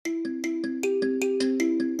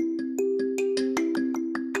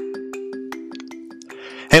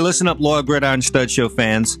Hey, listen up, loyal Gridiron Stud Show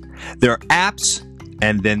fans. There are apps,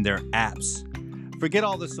 and then there are apps. Forget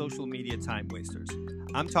all the social media time wasters.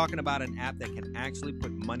 I'm talking about an app that can actually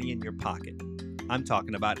put money in your pocket. I'm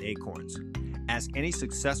talking about Acorns. Ask any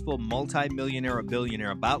successful multi-millionaire or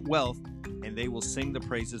billionaire about wealth, and they will sing the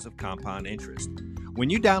praises of compound interest. When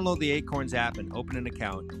you download the Acorns app and open an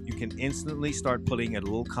account, you can instantly start putting a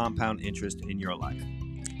little compound interest in your life.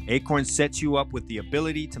 Acorns sets you up with the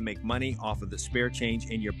ability to make money off of the spare change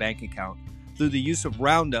in your bank account through the use of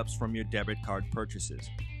roundups from your debit card purchases.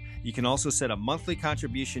 You can also set a monthly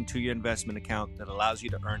contribution to your investment account that allows you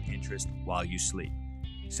to earn interest while you sleep.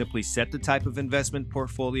 Simply set the type of investment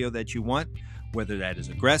portfolio that you want, whether that is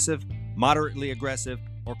aggressive, moderately aggressive,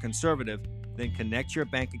 or conservative, then connect your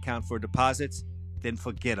bank account for deposits, then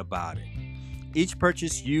forget about it. Each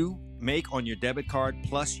purchase you make on your debit card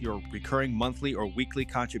plus your recurring monthly or weekly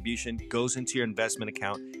contribution goes into your investment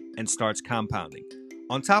account and starts compounding.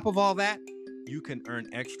 On top of all that, you can earn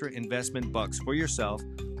extra investment bucks for yourself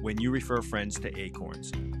when you refer friends to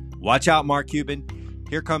Acorns. Watch out, Mark Cuban.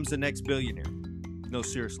 Here comes the next billionaire. No,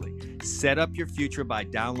 seriously. Set up your future by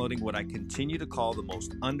downloading what I continue to call the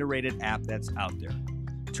most underrated app that's out there.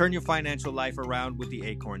 Turn your financial life around with the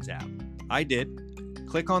Acorns app. I did.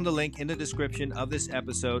 Click on the link in the description of this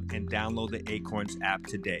episode and download the Acorns app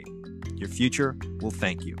today. Your future will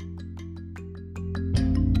thank you.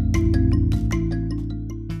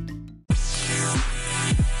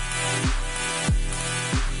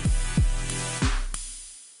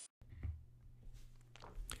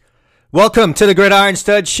 Welcome to the Gridiron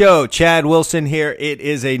Stud Show. Chad Wilson here. It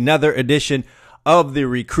is another edition of the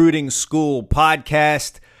Recruiting School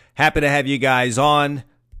podcast. Happy to have you guys on.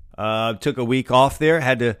 Took a week off there,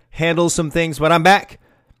 had to handle some things, but I'm back.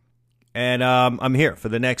 And I'm here for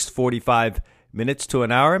the next 45 minutes to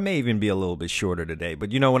an hour. It may even be a little bit shorter today.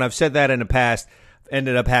 But, you know, when I've said that in the past, I've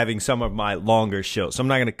ended up having some of my longer shows. So I'm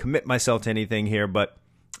not going to commit myself to anything here, but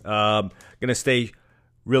going to stay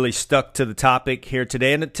really stuck to the topic here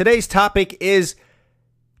today. And today's topic is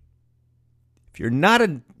if you're not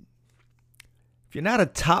a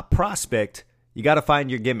top prospect, you got to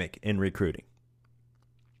find your gimmick in recruiting.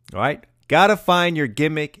 All right? Got to find your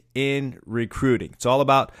gimmick in recruiting. It's all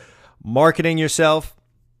about marketing yourself.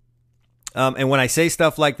 And when I say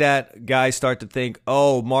stuff like that, guys start to think,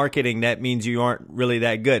 oh, marketing, that means you aren't really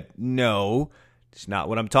that good. No, it's not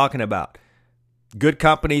what I'm talking about. Good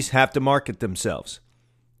companies have to market themselves.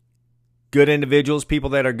 Good individuals, people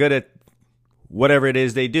that are good at whatever it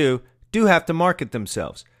is they do have to market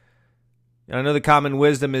themselves. I know the common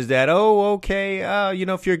wisdom is that,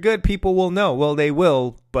 if you're good, people will know. Well, they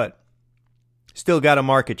will, but still got to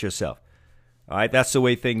market yourself. All right, that's the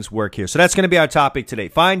way things work here. So that's going to be our topic today.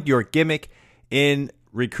 Find your gimmick in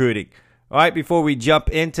recruiting. All right, before we jump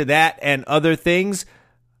into that and other things,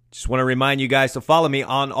 just want to remind you guys to follow me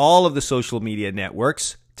on all of the social media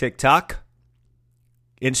networks, TikTok,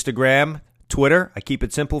 Instagram, Twitter. I keep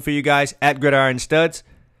it simple for you guys, at Gridiron Studs.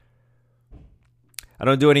 I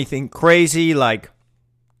don't do anything crazy like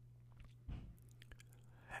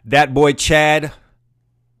that boy Chad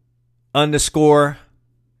 _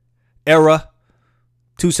 era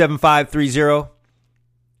 27530.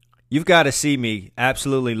 You've got to see me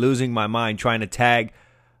absolutely losing my mind trying to tag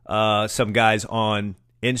some guys on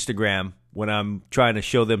Instagram when I'm trying to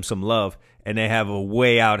show them some love, and they have a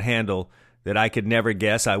way out handle that I could never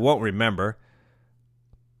guess. I won't remember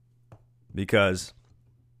because,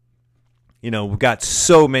 you know, we've got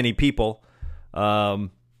so many people that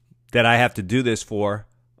I have to do this for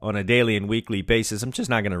on a daily and weekly basis. I'm just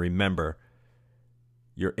not going to remember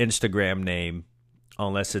your Instagram name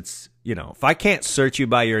unless it's, you know, if I can't search you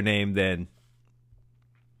by your name, then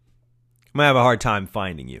I'm going to have a hard time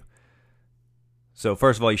finding you. So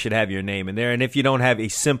first of all, you should have your name in there. And if you don't have a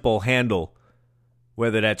simple handle,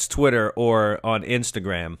 whether that's Twitter or on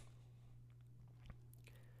Instagram,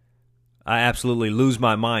 I absolutely lose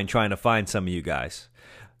my mind trying to find some of you guys.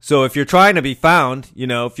 So if you're trying to be found, you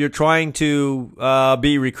know, if you're trying to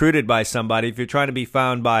be recruited by somebody, if you're trying to be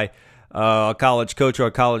found by a college coach or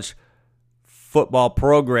a college football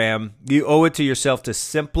program, you owe it to yourself to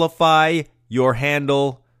simplify your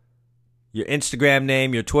handle, your Instagram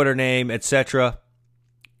name, your Twitter name, etc.,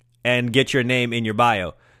 and get your name in your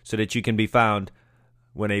bio so that you can be found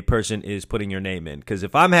when a person is putting your name in. Because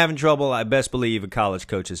if I'm having trouble, I best believe a college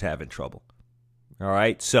coach is having trouble. All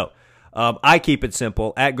right? So I keep it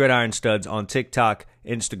simple. At Gridiron Studs on TikTok,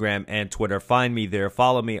 Instagram, and Twitter. Find me there.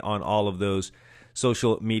 Follow me on all of those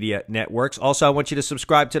social media networks. Also, I want you to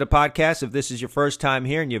subscribe to the podcast. If this is your first time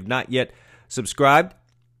here and you have not yet subscribed,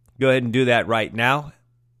 go ahead and do that right now.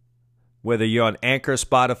 whether you're on Anchor,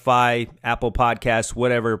 Spotify, Apple Podcasts,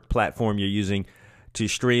 whatever platform you're using to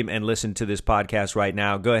stream and listen to this podcast right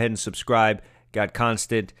now. Go ahead and subscribe. Got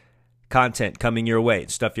constant content coming your way.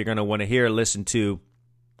 Stuff you're going to want to hear, listen to,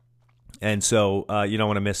 and so you don't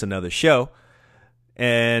want to miss another show.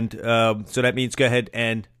 And so that means go ahead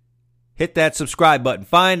and hit that subscribe button.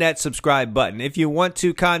 Find that subscribe button. If you want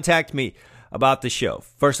to contact me about the show,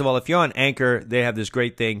 first of all, if you're on Anchor, they have this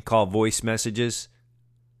great thing called voice messages.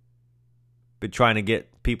 Been trying to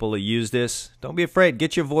get people to use this. Don't be afraid.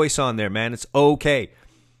 Get your voice on there, man. It's okay.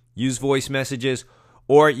 Use voice messages,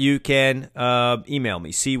 or you can email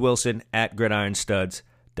me,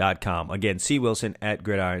 cwilson@gridironstuds.com. Again,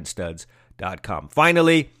 cwilson@gridironstuds.com.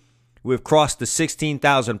 Finally, we've crossed the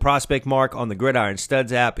 16,000 prospect mark on the Gridiron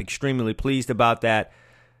Studs app. Extremely pleased about that.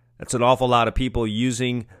 That's an awful lot of people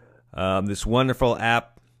using this wonderful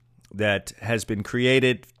app that has been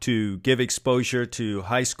created to give exposure to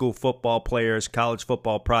high school football players, college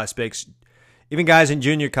football prospects, even guys in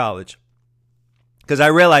junior college. Because I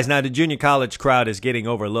realize now the junior college crowd is getting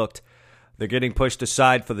overlooked. They're getting pushed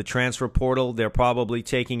aside for the transfer portal. They're probably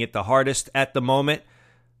taking it the hardest at the moment.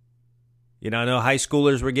 You know, I know high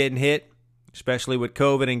schoolers were getting hit, especially with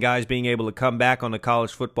COVID and guys being able to come back on the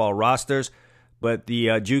college football rosters. But the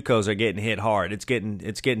JUCOs are getting hit hard. It's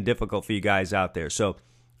getting difficult for you guys out there. So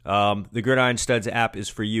the Gridiron Studs app is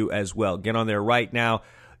for you as well. Get on there right now.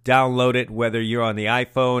 Download it, whether you're on the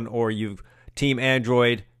iPhone or you've Team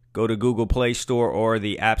Android. Go to Google Play Store or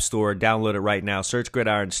the App Store. Download it right now. Search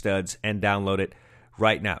Gridiron Studs and download it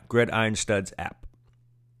right now. Gridiron Studs app.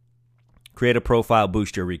 Create a profile,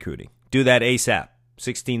 boost your recruiting. Do that ASAP.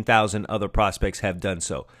 16,000 other prospects have done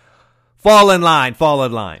so. Fall in line. Fall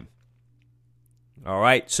in line. All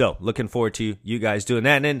right, so looking forward to you guys doing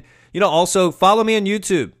that. And then, also follow me on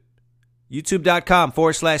YouTube,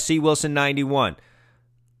 youtube.com/CWilson91.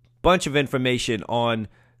 Bunch of information on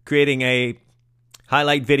creating a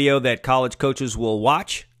highlight video that college coaches will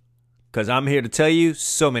watch, because I'm here to tell you,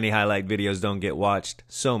 so many highlight videos don't get watched,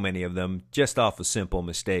 so many of them, just off of simple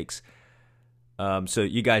mistakes. So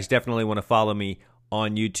you guys definitely want to follow me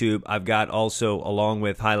on YouTube. I've got also, along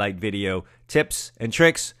with highlight video tips and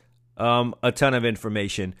tricks, a ton of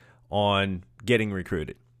information on getting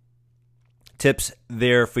recruited. Tips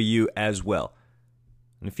there for you as well.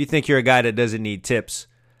 And if you think you're a guy that doesn't need tips,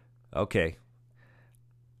 okay.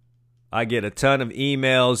 I get a ton of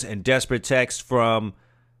emails and desperate texts from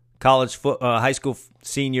high school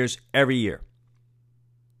seniors every year,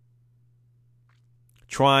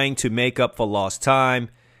 trying to make up for lost time.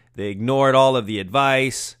 They ignored all of the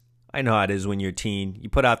advice. I know how it is when you're a teen. You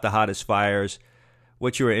put out the hottest fires.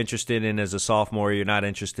 What you were interested in as a sophomore, you're not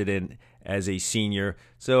interested in as a senior.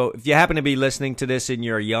 So if you happen to be listening to this in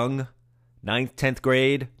your young 9th, 10th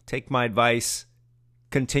grade, take my advice.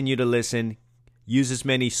 Continue to listen. Use as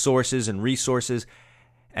many sources and resources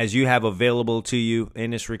as you have available to you in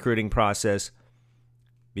this recruiting process,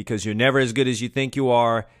 because you're never as good as you think you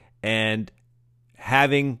are, and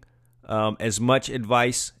having as much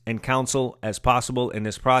advice and counsel as possible in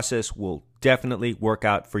this process will definitely work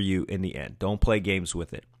out for you in the end. Don't play games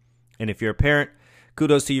with it. And if you're a parent,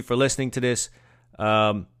 kudos to you for listening to this.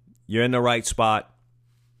 You're in the right spot.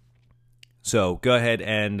 So go ahead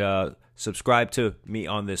and subscribe to me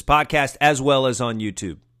on this podcast as well as on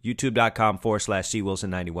YouTube.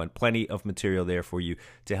 YouTube.com/CWilson91. Plenty of material there for you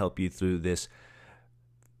to help you through this,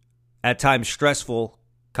 at times, stressful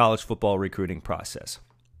college football recruiting process.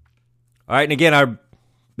 All right, and again, our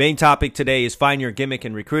main topic today is find your gimmick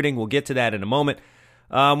in recruiting. We'll get to that in a moment.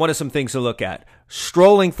 What are some things to look at?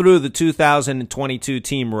 Strolling through the 2022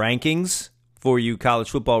 team rankings for you college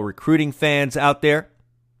football recruiting fans out there.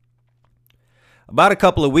 About a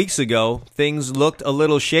couple of weeks ago, things looked a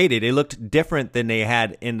little shady. They looked different than they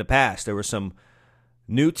had in the past. There were some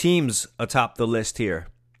new teams atop the list here.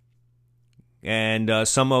 And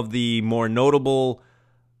some of the more notable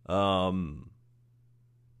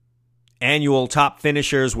annual top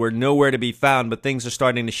finishers were nowhere to be found, but things are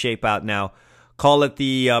starting to shape out now. Call it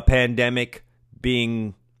the pandemic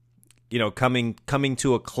being, coming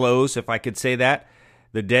to a close, if I could say that.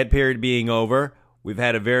 The dead period being over. We've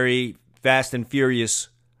had a very fast and furious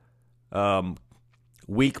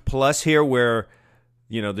week plus here where,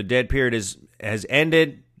 the dead period has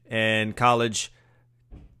ended and college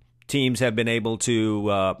teams have been able to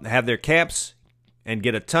have their camps and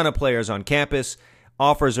get a ton of players on campus.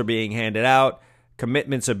 Offers are being handed out.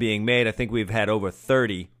 Commitments are being made. I think we've had over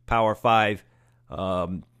 30 Power 5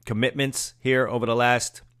 commitments here over the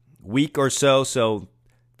last week or so. So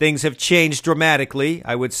things have changed dramatically,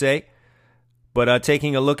 I would say. But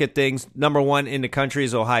taking a look at things, number one in the country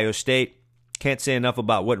is Ohio State. Can't say enough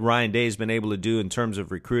about what Ryan Day has been able to do in terms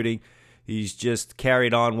of recruiting. He's just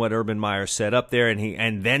carried on what Urban Meyer set up there,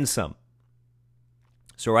 and then some.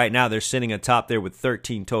 So right now they're sitting atop there with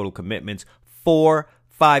 13 total commitments, 4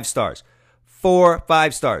 5-stars. 4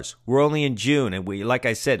 5-stars. We're only in June, and like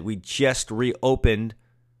I said, we just reopened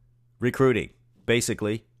recruiting,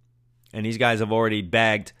 basically. And these guys have already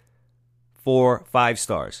bagged 4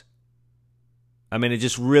 5-stars. I mean, it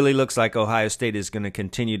just really looks like Ohio State is going to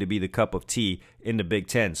continue to be the cup of tea in the Big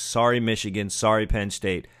Ten. Sorry, Michigan. Sorry, Penn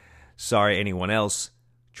State. Sorry, anyone else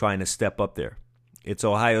trying to step up there. It's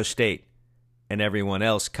Ohio State and everyone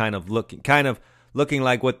else kind of looking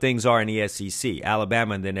like what things are in the SEC,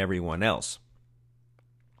 Alabama, and then everyone else.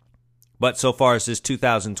 But so far as this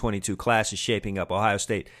 2022 class is shaping up, Ohio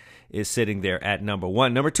State is sitting there at number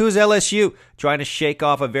 1. Number 2 is LSU, trying to shake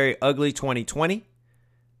off a very ugly 2020.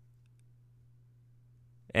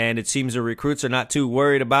 And it seems the recruits are not too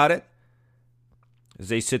worried about it. As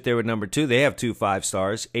they sit there with number 2, they have 2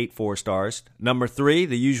 5-stars, 8 4-stars. Number 3,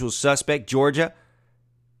 the usual suspect, Georgia.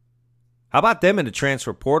 How about them in the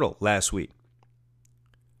transfer portal last week?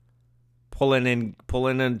 Pulling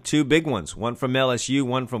in 2 big ones, one from LSU,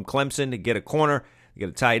 one from Clemson to get a corner, get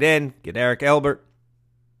a tight end, get Eric Albert.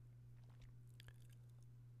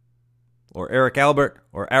 Or Eric Albert,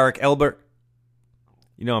 or Eric Albert.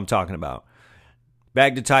 You know what I'm talking about.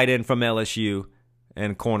 Bagged a tight end from LSU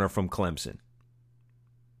and corner from Clemson,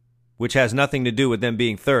 which has nothing to do with them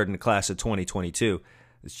being third in the class of 2022.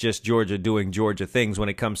 It's just Georgia doing Georgia things when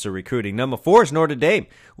it comes to recruiting. Number 4 is Notre Dame.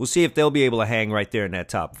 We'll see if they'll be able to hang right there in that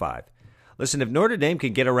top 5. Listen, if Notre Dame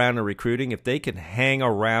can get around in recruiting, if they can hang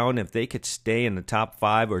around, if they could stay in the top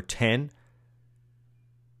 5 or 10,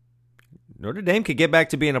 Notre Dame could get back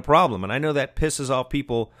to being a problem. And I know that pisses off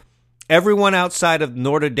people. Everyone outside of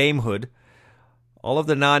Notre Damehood, all of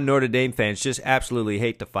the non-Notre Dame fans just absolutely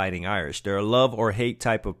hate the Fighting Irish. They're a love or hate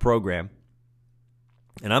type of program.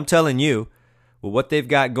 And I'm telling you, with what they've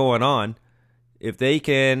got going on, if they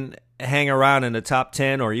can hang around in the top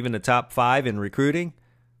 10 or even the top 5 in recruiting,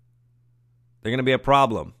 they're going to be a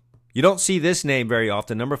problem. You don't see this name very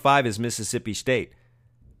often. Number 5 is Mississippi State.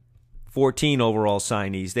 14 overall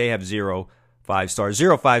signees. They have 0 5-stars.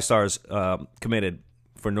 0 5-stars committed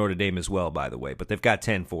for Notre Dame as well, by the way. But they've got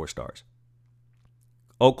 10 4-stars.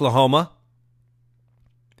 Oklahoma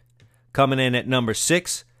coming in at number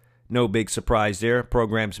 6. No big surprise there.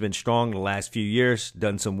 Program's been strong the last few years.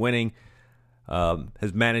 Done some winning.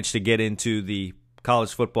 Has managed to get into the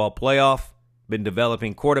college football playoff. Been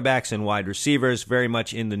developing quarterbacks and wide receivers. Very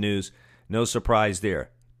much in the news. No surprise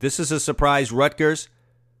there. This is a surprise, Rutgers.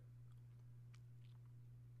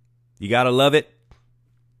 You got to love it.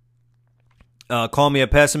 Call me a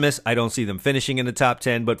pessimist. I don't see them finishing in the top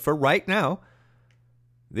 10. But for right now,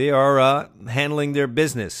 they are handling their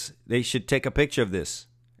business. They should take a picture of this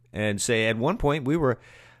and say, at one point, we were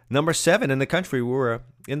number 7 in the country. We were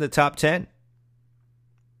in the top 10.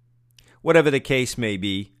 Whatever the case may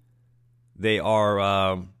be, they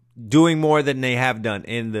are doing more than they have done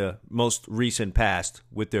in the most recent past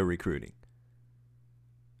with their recruiting.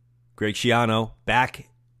 Greg Schiano back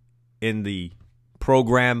in the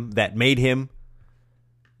program that made him,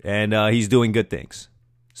 and he's doing good things.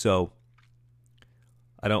 So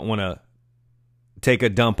I don't want to take a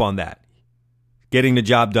dump on that. Getting the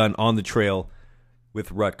job done on the trail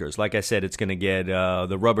with Rutgers. Like I said, it's going to get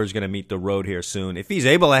the rubber's going to meet the road here soon. If he's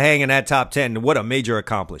able to hang in that top 10, what a major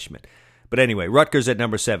accomplishment. But anyway, Rutgers at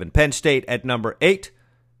number 7. Penn State at number 8.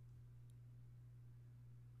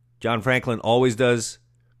 James Franklin always does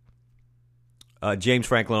a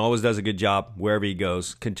good job wherever he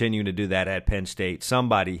goes, continuing to do that at Penn State.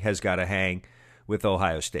 Somebody has got to hang with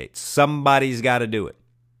Ohio State. Somebody's got to do it.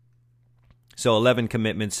 So 11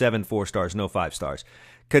 commitments, 7 4-stars, no 5-stars.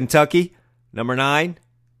 Kentucky, number 9.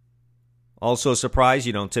 Also a surprise.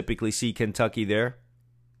 You don't typically see Kentucky there.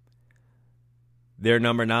 They're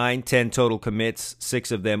number 9, 10 total commits.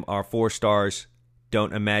 6 of them are 4-stars.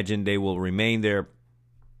 Don't imagine they will remain there,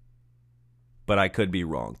 but I could be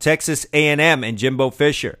wrong. Texas A&M and Jimbo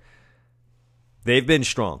Fisher. They've been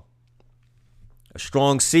strong. A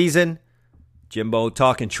strong season. Jimbo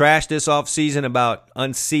talking trash this offseason about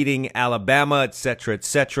unseating Alabama,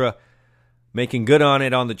 etc., making good on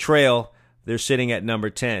it on the trail. They're sitting at number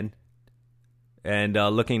 10 and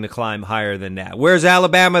looking to climb higher than that. Where's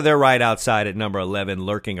Alabama? They're right outside at number 11,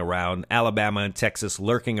 lurking around. Alabama and Texas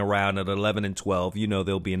lurking around at 11 and 12. You know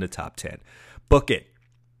they'll be in the top 10. Book it.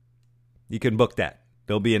 You can book that.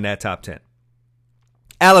 They'll be in that top 10.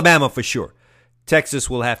 Alabama for sure. Texas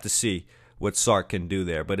will have to see what Sark can do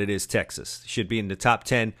there, but it is Texas. Should be in the top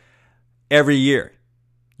 10 every year.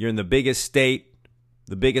 You're in the biggest state,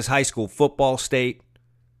 the biggest high school football state,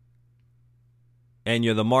 and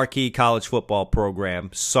you're the marquee college football program,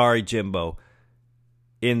 sorry, Jimbo,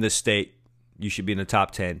 in the state, you should be in the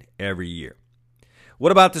top 10 every year.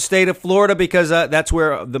 What about the state of Florida? Because that's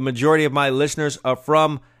where the majority of my listeners are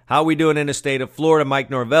from. How we doing in the state of Florida? Mike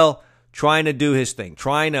Norvell trying to do his thing,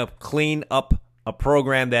 trying to clean up a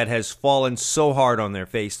program that has fallen so hard on their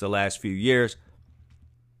face the last few years.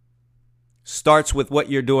 Starts with what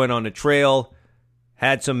you're doing on the trail.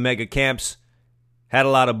 Had some mega camps. Had a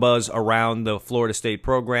lot of buzz around the Florida State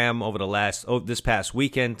program over this past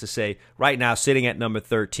weekend to say right now sitting at number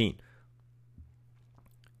 13.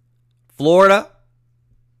 Florida,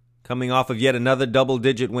 coming off of yet another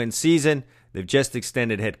double-digit win season. They've just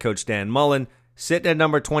extended head coach Dan Mullen. Sitting at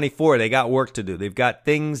number 24, they got work to do. They've got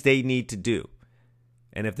things they need to do.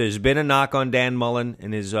 And if there's been a knock on Dan Mullen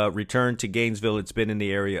and his return to Gainesville, it's been in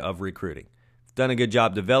the area of recruiting. Done a good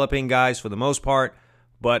job developing guys for the most part,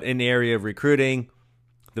 but in the area of recruiting,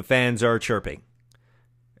 the fans are chirping.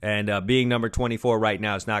 And being number 24 right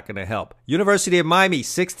now is not going to help. University of Miami,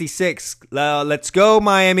 66. Let's go,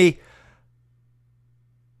 Miami.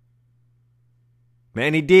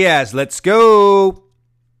 Manny Diaz, let's go.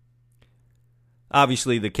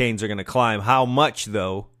 Obviously, the Canes are going to climb. How much,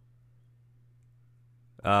 though,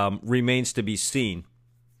 remains to be seen.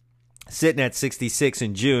 Sitting at 66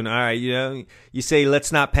 in June. All right, you say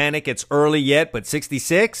let's not panic. It's early yet, but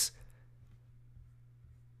 66?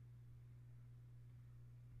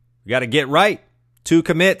 We got to get right. 2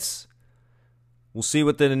 commits. We'll see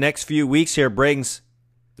what the next few weeks here brings.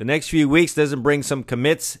 The next few weeks doesn't bring some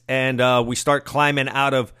commits, and we start climbing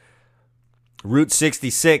out of Route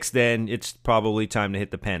 66, then it's probably time to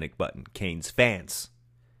hit the panic button, Canes fans.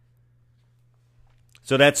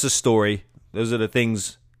 So that's the story. Those are the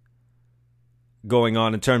things going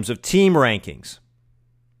on in terms of team rankings.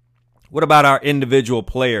 What about our individual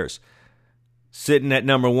players? Sitting at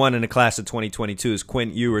number 1 in the class of 2022 is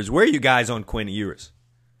Quinn Ewers. Where are you guys on Quinn Ewers?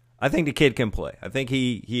 I think the kid can play. I think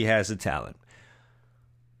he has the talent.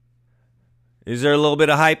 Is there a little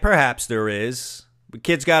bit of hype? Perhaps there is. The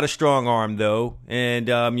kid's got a strong arm, though. And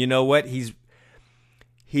you know what?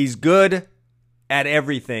 He's good at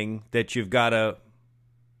everything that you've got to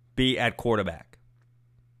be at quarterback.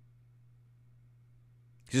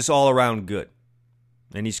 He's just all around good.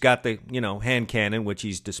 And he's got the, hand cannon, which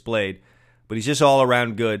he's displayed. But he's just all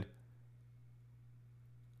around good.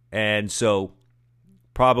 And so,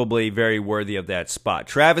 probably very worthy of that spot.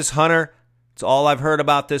 Travis Hunter, it's all I've heard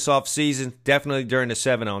about this offseason. Definitely during the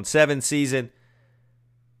 7-on-7 season.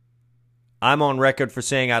 I'm on record for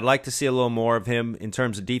saying I'd like to see a little more of him in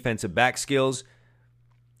terms of defensive back skills.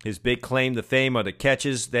 His big claim to fame are the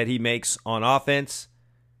catches that he makes on offense.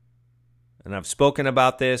 And I've spoken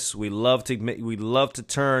about this. We love to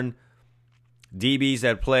turn DBs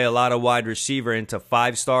that play a lot of wide receiver into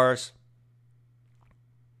 5-stars.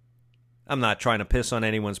 I'm not trying to piss on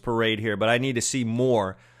anyone's parade here, but I need to see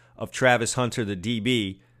more of Travis Hunter, the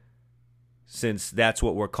DB, since that's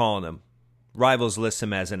what we're calling him. Rivals list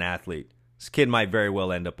him as an athlete. This kid might very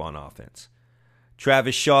well end up on offense.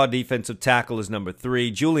 Travis Shaw, defensive tackle, is number 3.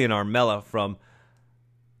 Julian Armella from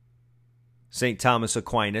St. Thomas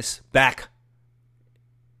Aquinas, back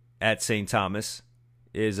at St. Thomas,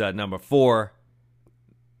 is number 4.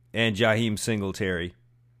 And Jaheim Singletary,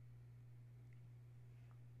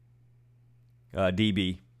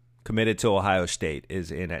 DB, committed to Ohio State,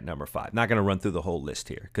 is in at number 5. Not going to run through the whole list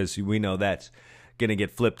here because we know that's going to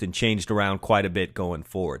get flipped and changed around quite a bit going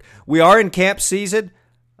forward. We are in camp season,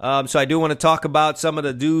 so I do want to talk about some of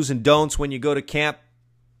the do's and don'ts when you go to camp.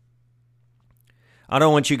 I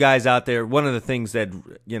don't want you guys out there. One of the things that,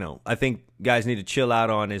 I think guys need to chill out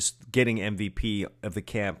on is getting MVP of the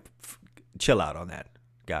camp. Chill out on that,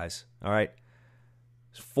 guys. All right?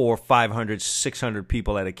 400, 500, 600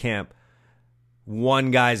 people at a camp.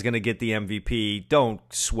 One guy's going to get the MVP. Don't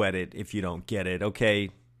sweat it if you don't get it, okay?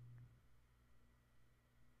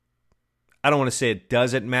 I don't want to say it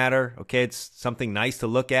doesn't matter, okay? It's something nice to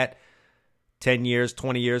look at 10 years,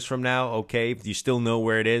 20 years from now, okay? If you still know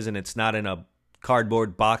where it is and it's not in a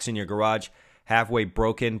cardboard box in your garage halfway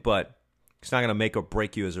broken, but it's not going to make or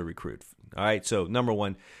break you as a recruit, all right? So, number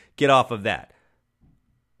 1, get off of that.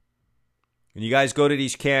 When you guys go to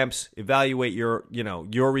these camps, evaluate your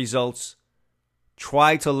results.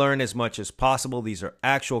 Try to learn as much as possible. These are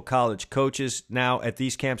actual college coaches now at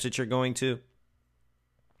these camps that you're going to.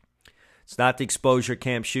 It's not the exposure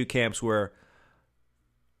camps, shoot camps where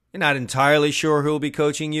you're not entirely sure who will be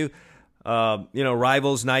coaching you.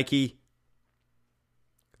 Rivals, Nike,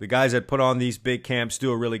 the guys that put on these big camps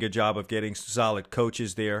do a really good job of getting solid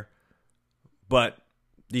coaches there. But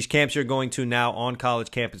These camps you're going to now on college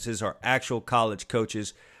campuses are actual college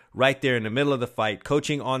coaches right there in the middle of the fight,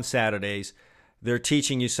 coaching on Saturdays. They're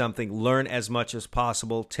teaching you something. Learn as much as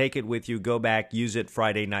possible. Take it with you. Go back. Use it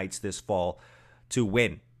Friday nights this fall to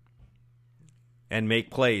win and make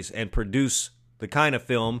plays and produce the kind of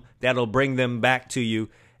film that'll bring them back to you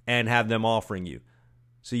and have them offering you.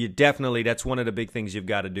 So you definitely, that's one of the big things you've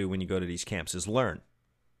got to do when you go to these camps is learn.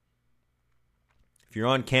 If you're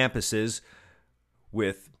on campuses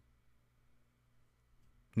with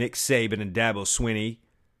Nick Saban and Dabo Swinney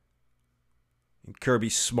and Kirby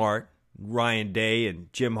Smart, Ryan Day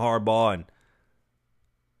and Jim Harbaugh and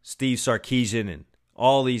Steve Sarkisian and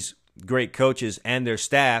all these great coaches and their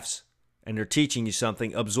staffs, and they're teaching you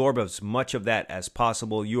something, absorb as much of that as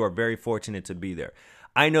possible. You are very fortunate to be there.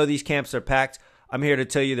 I know these camps are packed. I'm here to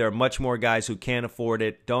tell you there are much more guys who can't afford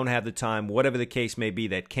it, don't have the time, whatever the case may be,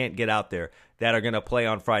 that can't get out there, that are going to play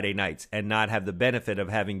on Friday nights and not have the benefit of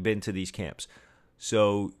having been to these camps.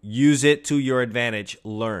 So use it to your advantage.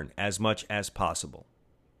 Learn as much as possible.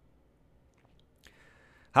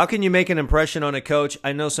 How can you make an impression on a coach?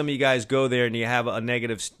 I know some of you guys go there and you have a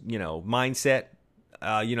negative, mindset.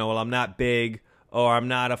 Well, I'm not big, or I'm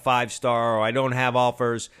not a 5-star, or I don't have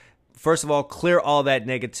offers. First of all, clear all that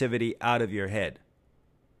negativity out of your head.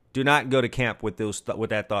 Do not go to camp with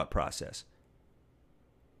that thought process.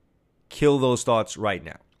 Kill those thoughts right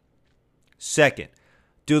now. Second,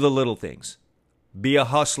 do the little things. Be a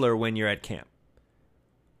hustler when you're at camp.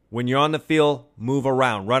 When you're on the field, move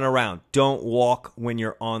around, run around. Don't walk when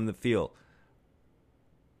you're on the field.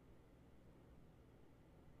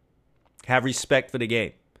 Have respect for the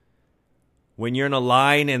game. When you're in a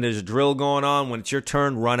line and there's a drill going on, when it's your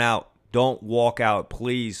turn, run out. Don't walk out.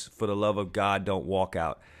 Please, for the love of God, don't walk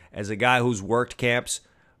out. As a guy who's worked camps,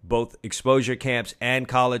 both exposure camps and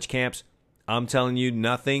college camps, I'm telling you,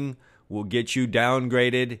 nothing will get you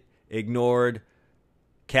downgraded, ignored,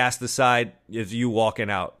 cast aside if you walking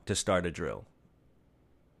out to start a drill.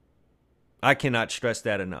 I cannot stress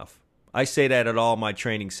that enough. I say that at all my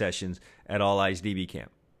training sessions at All Eyes DB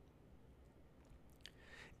Camp.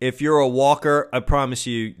 If you're a walker, I promise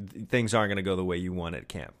you things aren't going to go the way you want at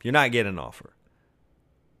camp. You're not getting an offer.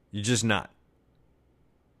 You're just not.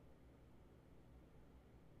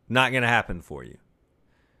 Not going to happen for you.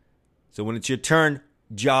 So when it's your turn,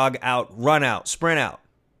 jog out, run out, sprint out.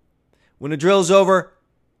 When the drill's over,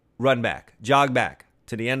 run back, jog back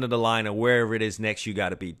to the end of the line or wherever it is next you got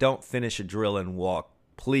to be. Don't finish a drill and walk.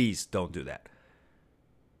 Please don't do that.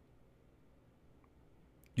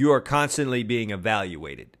 You are constantly being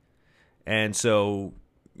evaluated. And so,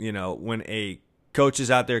 when a coach is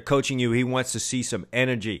out there coaching you, he wants to see some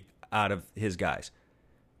energy out of his guys.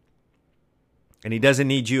 And he doesn't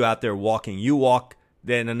need you out there walking. You walk,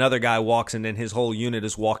 then another guy walks, and then his whole unit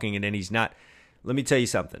is walking, and then he's not. Let me tell you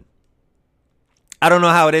something. I don't know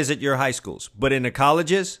how it is at your high schools, but in the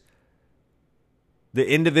colleges, the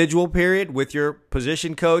individual period with your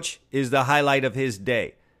position coach is the highlight of his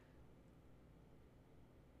day.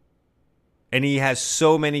 And he has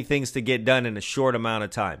so many things to get done in a short amount of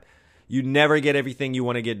time. You never get everything you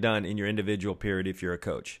want to get done in your individual period if you're a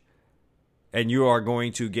coach. And you are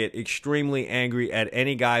going to get extremely angry at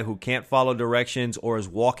any guy who can't follow directions or is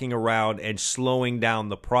walking around and slowing down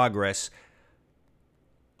the progress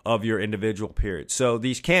of your individual period. So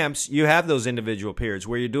these camps, you have those individual periods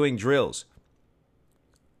where you're doing drills.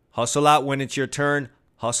 Hustle out when it's your turn.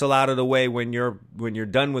 Hustle out of the way when you're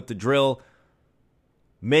done with the drill.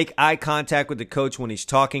 Make eye contact with the coach when he's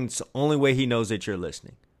talking. It's the only way he knows that you're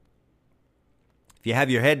listening. If you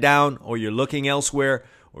have your head down or you're looking elsewhere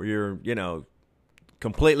or you're,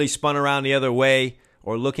 completely spun around the other way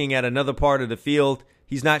or looking at another part of the field,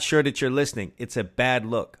 he's not sure that you're listening. It's a bad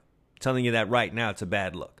look. I'm telling you that right now, it's a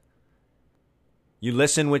bad look. You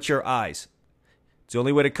listen with your eyes. It's the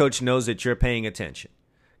only way the coach knows that you're paying attention.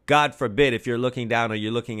 God forbid if you're looking down or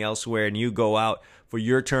you're looking elsewhere and you go out for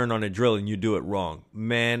your turn on a drill and you do it wrong.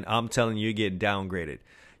 Man, I'm telling you, you get downgraded.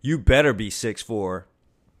 You better be 6'4"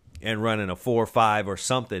 and running a 4.5 or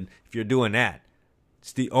something if you're doing that.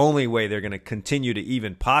 It's the only way they're going to continue to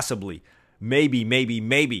even possibly,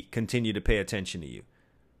 maybe continue to pay attention to you.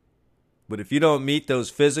 But if you don't meet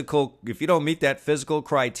that physical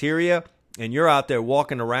criteria and you're out there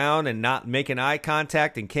walking around and not making eye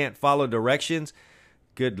contact and can't follow directions,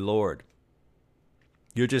 good Lord.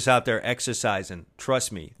 You're just out there exercising.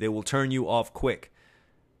 Trust me, they will turn you off quick.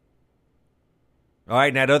 All right,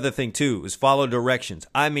 and that other thing too is follow directions.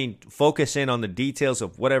 I mean, focus in on the details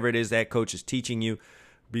of whatever it is that coach is teaching you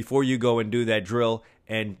before you go and do that drill,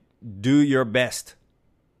 and do your best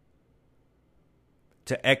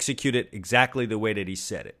to execute it exactly the way that he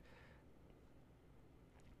said it.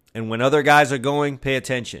 And when other guys are going, pay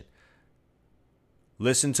attention.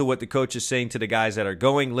 Listen to what the coach is saying to the guys that are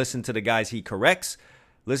going. Listen to the guys he corrects.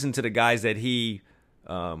 Listen to the guys that he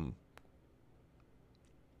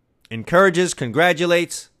encourages,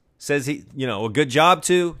 congratulates, says a good job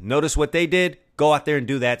to. Notice what they did. Go out there and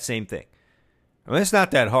do that same thing. I mean, it's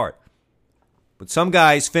not that hard. But some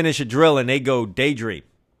guys finish a drill and they go daydream.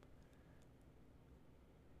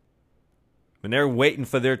 And they're waiting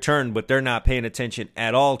for their turn, but they're not paying attention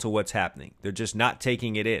at all to what's happening. They're just not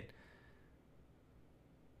taking it in.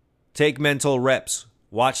 Take mental reps.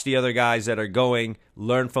 Watch the other guys that are going.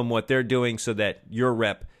 Learn from what they're doing so that your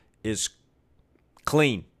rep is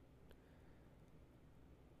clean.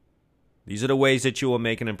 These are the ways that you will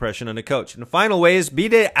make an impression on the coach. And the final way is be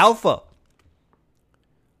the alpha.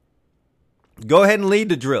 Go ahead and lead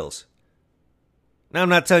the drills. Now, I'm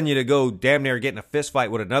not telling you to go damn near get in a fist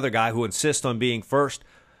fight with another guy who insists on being first.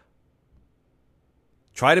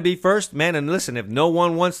 Try to be first, man, and listen, if no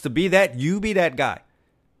one wants to be that, you be that guy.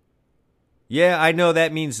 Yeah, I know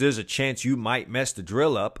that means there's a chance you might mess the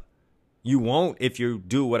drill up. You won't if you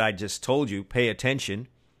do what I just told you. Pay attention.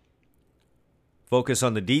 Focus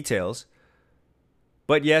on the details.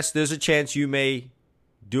 But yes, there's a chance you may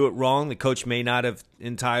do it wrong. The coach may not have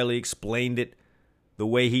entirely explained it the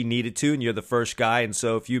way he needed to, and you're the first guy, and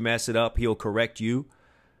so if you mess it up, he'll correct you.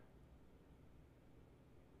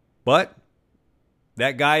 But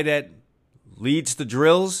that guy that leads the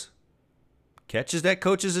drills catches that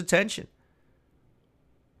coach's attention.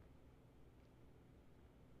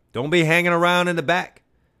 Don't be hanging around in the back.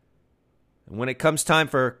 And when it comes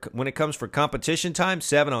for competition time,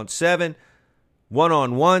 7-on-7,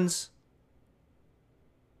 1-on-1s,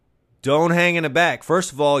 don't hang in the back.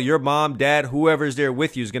 First of all, your mom, dad, whoever's there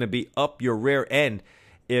with you is going to be up your rear end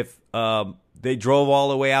if they drove all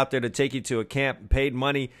the way out there to take you to a camp and paid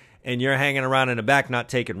money and you're hanging around in the back not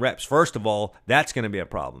taking reps. First of all, that's going to be a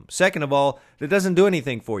problem. Second of all, that doesn't do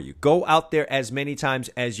anything for you. Go out there as many times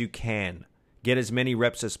as you can. Get as many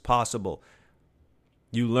reps as possible.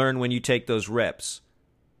 You learn when you take those reps.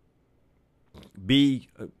 Be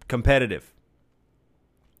competitive.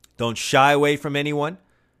 Don't shy away from anyone.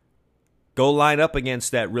 Go line up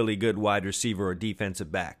against that really good wide receiver or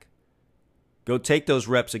defensive back. Go take those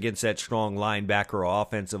reps against that strong linebacker or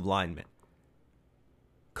offensive lineman.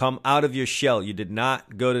 Come out of your shell. You did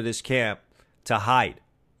not go to this camp to hide.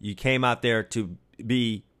 You came out there to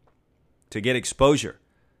get exposure.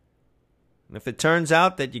 And if it turns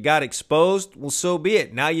out that you got exposed, well, so be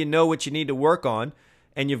it. Now you know what you need to work on,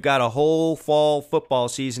 and you've got a whole fall football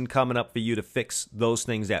season coming up for you to fix those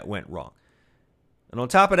things that went wrong. And on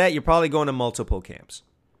top of that, you're probably going to multiple camps.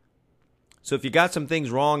 So if you got some things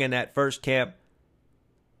wrong in that first camp,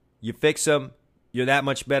 you fix them, you're that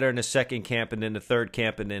much better in the second camp, and then the third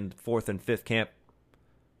camp, and then fourth and fifth camp.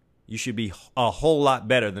 You should be a whole lot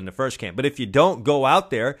better than the first camp. But if you don't go out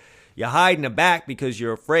there, you hide in the back because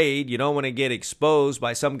you're afraid, you don't want to get exposed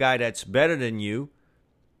by some guy that's better than you,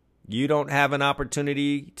 you don't have an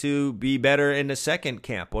opportunity to be better in the second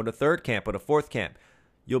camp or the third camp or the fourth camp.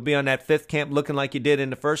 You'll be on that fifth camp looking like you did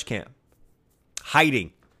in the first camp.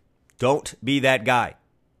 Hiding. Don't be that guy.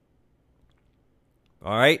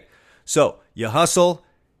 All right? So, you hustle,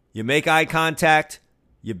 you make eye contact,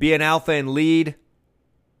 you be an alpha and lead,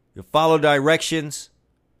 you follow directions.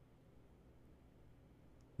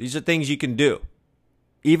 These are things you can do.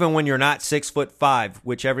 Even when you're not 6'5",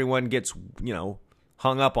 which everyone gets,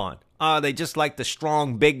 hung up on. They just like the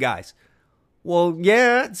strong big guys. Well,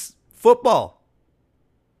 yeah, it's football.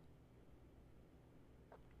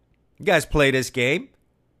 You guys play this game.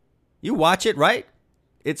 You watch it, right?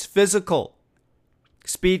 It's physical.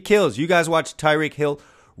 Speed kills. You guys watch Tyreek Hill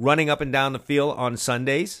running up and down the field on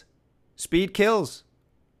Sundays. Speed kills.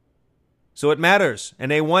 So it matters, and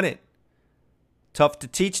they want it. Tough to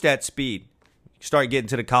teach that speed. Start getting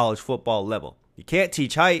to the college football level. You can't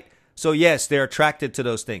teach height, so yes, they're attracted to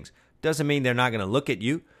those things. Doesn't mean they're not going to look at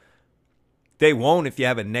you. They won't if you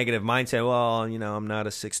have a negative mindset. Well, I'm not a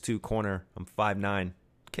 6'2" corner. I'm 5'9".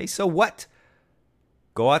 Okay, so what?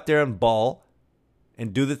 Go out there and ball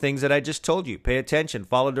and do the things that I just told you. Pay attention,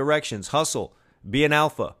 follow directions, hustle, be an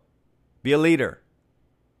alpha, be a leader,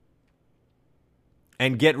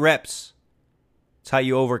 and get reps. It's how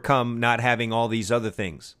you overcome not having all these other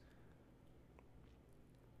things.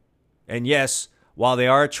 And yes, while they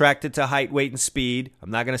are attracted to height, weight, and speed,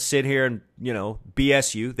 I'm not going to sit here and,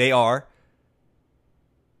 BS you. They are.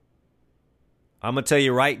 I'm going to tell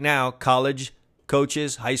you right now, college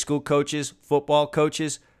coaches, high school coaches, football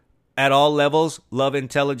coaches, at all levels, love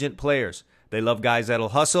intelligent players. They love guys that'll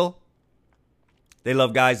hustle. They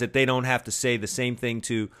love guys that they don't have to say the same thing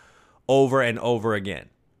to over and over again.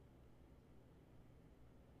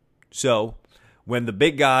 So when the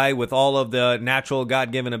big guy with all of the natural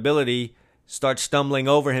God-given ability starts stumbling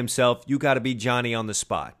over himself, you got to be Johnny on the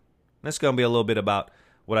spot. That's going to be a little bit about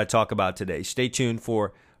what I talk about today. Stay tuned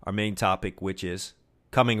for our main topic, which is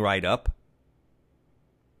coming right up.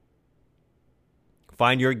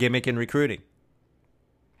 Find your gimmick in recruiting.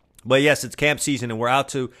 But yes, it's camp season and we're out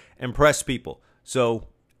to impress people. So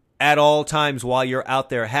at all times while you're out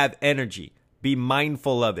there, have energy. Be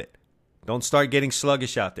mindful of it. Don't start getting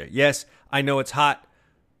sluggish out there. Yes, I know it's hot.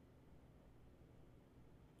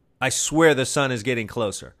 I swear the sun is getting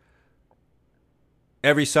closer.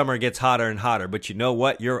 Every summer it gets hotter and hotter. But you know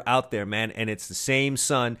what? You're out there, man. And it's the same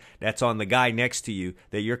sun that's on the guy next to you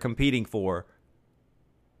that you're competing for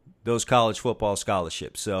those college football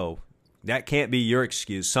scholarships. So that can't be your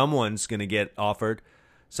excuse. Someone's going to get offered.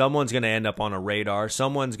 Someone's going to end up on a radar.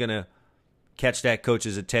 Someone's going to catch that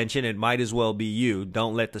coach's attention. It might as well be you.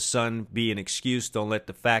 Don't let the sun be an excuse. Don't let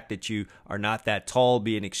the fact that you are not that tall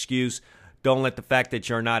be an excuse. Don't let the fact that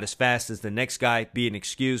you're not as fast as the next guy be an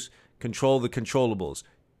excuse. Control the controllables.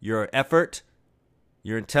 Your effort,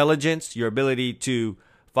 your intelligence, your ability to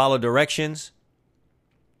follow directions,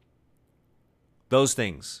 those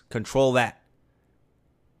things. Control that.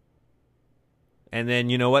 And then,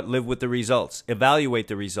 you know what? Live with the results. Evaluate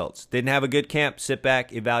the results. Didn't have a good camp? Sit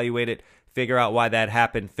back, evaluate it, figure out why that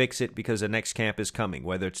happened, fix it because the next camp is coming,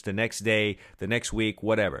 whether it's the next day, the next week,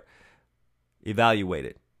 whatever. Evaluate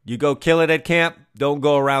it. You go kill it at camp, don't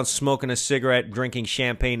go around smoking a cigarette, drinking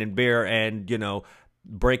champagne and beer, and,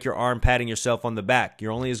 break your arm patting yourself on the back.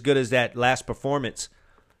 You're only as good as that last performance.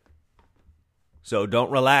 So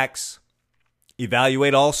don't relax.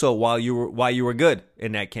 Evaluate also why you were good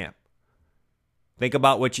in that camp. Think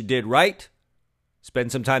about what you did right.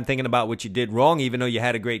 Spend some time thinking about what you did wrong, even though you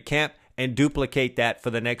had a great camp, and duplicate that for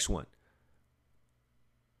the next one.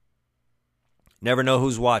 Never know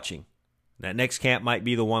who's watching. That next camp might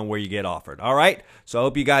be the one where you get offered. All right? So I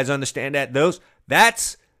hope you guys understand that.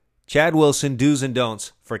 That's Chad Wilson do's and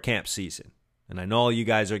don'ts for camp season. And I know all you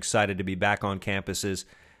guys are excited to be back on campuses,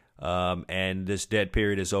 and this dead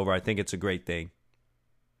period is over. I think it's a great thing.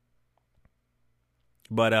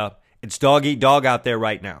 But it's dog eat dog out there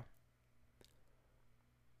right now.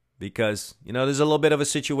 Because, there's a little bit of a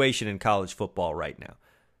situation in college football right now.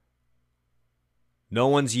 No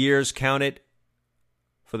one's years counted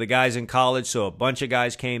for the guys in college, so a bunch of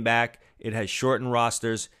guys came back. It has shortened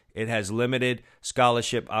rosters. It has limited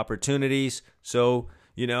scholarship opportunities. So,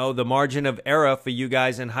 the margin of error for you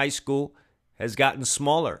guys in high school has gotten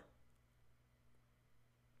smaller.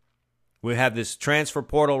 We have this transfer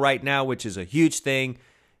portal right now, which is a huge thing.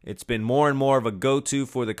 It's been more and more of a go-to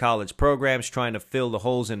for the college programs trying to fill the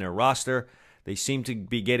holes in their roster. They seem to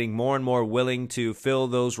be getting more and more willing to fill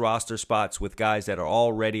those roster spots with guys that are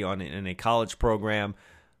already in a college program.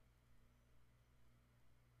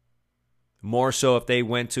 More so if they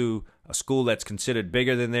went to a school that's considered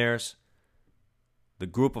bigger than theirs. The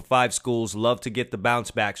group of 5 schools love to get the bounce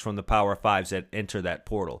backs from the Power 5s that enter that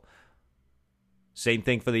portal. Same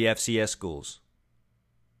thing for the FCS schools.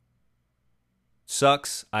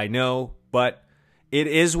 Sucks, I know, but it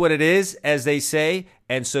is what it is, as they say,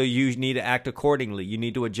 and so you need to act accordingly. You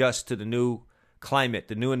need to adjust to the new climate,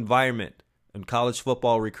 the new environment in college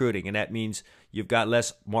football recruiting, and that means you've got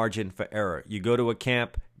less margin for error. You go to a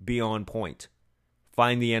camp, be on point.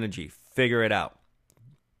 Find the energy. Figure it out.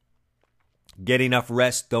 Get enough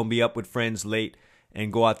rest. Don't be up with friends late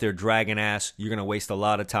and go out there dragging ass. You're going to waste a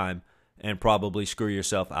lot of time and probably screw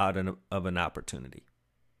yourself out of an opportunity.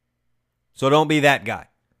 So don't be that guy.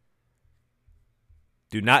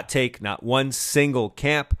 Do not take not one single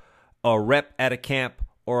camp, a rep at a camp,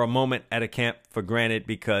 or a moment at a camp for granted,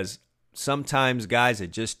 because sometimes, guys,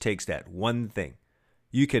 it just takes that one thing.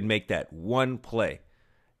 You can make that one play.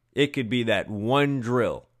 It could be that one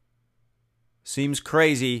drill. Seems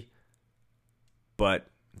crazy, but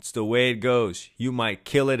it's the way it goes. You might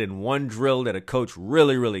kill it in one drill that a coach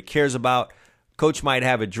really, really cares about. Coach might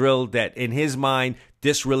have a drill that in his mind,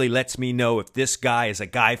 this really lets me know if this guy is a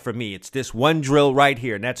guy for me. It's this one drill right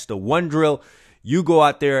here, and that's the one drill you go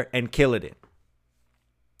out there and kill it in.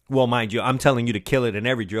 Well, mind you, I'm telling you to kill it in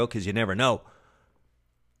every drill because you never know.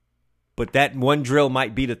 But that one drill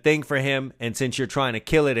might be the thing for him, and since you're trying to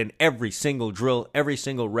kill it in every single drill, every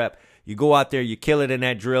single rep, you go out there, you kill it in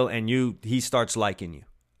that drill, and he starts liking you.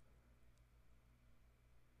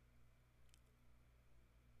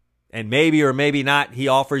 And maybe or maybe not, he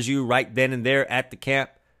offers you right then and there at the camp,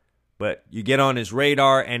 but you get on his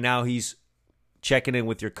radar, and now he's checking in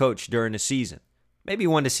with your coach during the season. Maybe he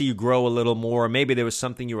wanted to see you grow a little more. Maybe there was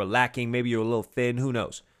something you were lacking. Maybe you were a little thin. Who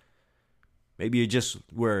knows? Maybe you just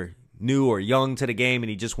were new or young to the game and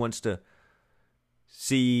he just wants to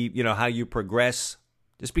see, how you progress.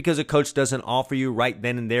 Just because a coach doesn't offer you right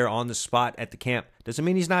then and there on the spot at the camp doesn't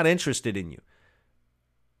mean he's not interested in you.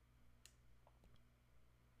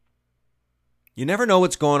 You never know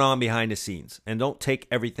what's going on behind the scenes, and don't take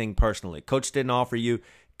everything personally. Coach didn't offer you.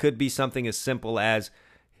 Could be something as simple as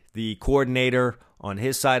the coordinator on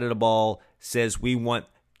his side of the ball says, we want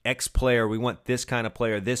X player, we want this kind of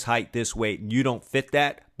player, this height, this weight, and you don't fit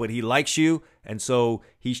that, but he likes you, and so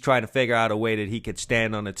he's trying to figure out a way that he could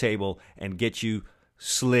stand on the table and get you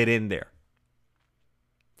slid in there.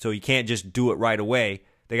 So you can't just do it right away.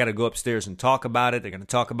 They got to go upstairs and talk about it. They're going to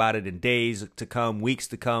talk about it in days to come, weeks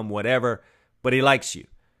to come, whatever, but he likes you.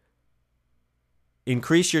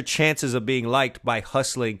 Increase your chances of being liked by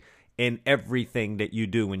hustling in everything that you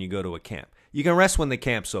do when you go to a camp. You can rest when the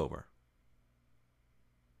camp's over.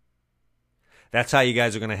 That's how you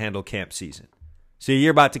guys are going to handle camp season. See,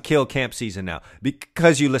 you're about to kill camp season now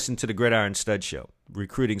because you listen to the Gridiron Stud Show,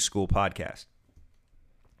 Recruiting School Podcast.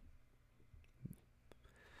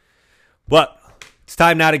 But it's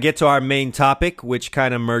time now to get to our main topic, which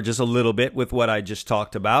kind of merges a little bit with what I just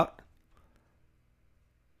talked about.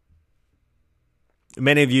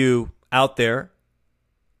 Many of you out there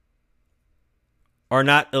are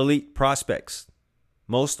not elite prospects.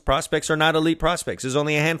 Most prospects are not elite prospects. There's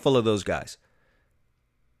only a handful of those guys.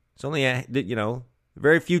 It's only,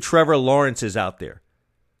 very few Trevor Lawrences out there,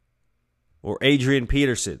 or Adrian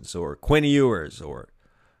Petersons, or Quinn Ewers, or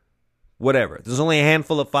whatever. There's only a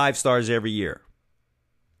handful of 5 stars every year.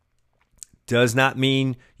 Does not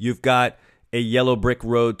mean you've got a yellow brick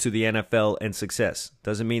road to the NFL and success.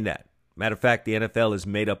 Doesn't mean that. Matter of fact, the NFL is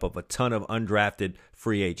made up of a ton of undrafted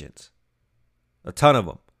free agents. A ton of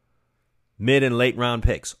them. Mid and late round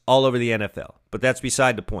picks all over the NFL. But that's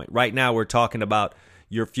beside the point. Right now we're talking about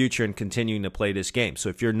your future and continuing to play this game. So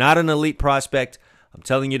if you're not an elite prospect, I'm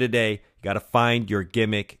telling you today, you got to find your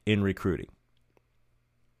gimmick in recruiting.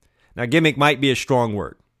 Now, gimmick might be a strong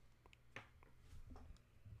word,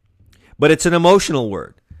 but it's an emotional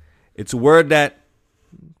word. It's a word that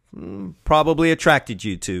probably attracted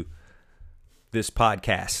you to this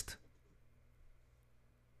podcast.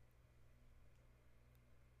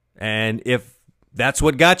 And if that's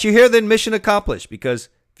what got you here, then mission accomplished. Because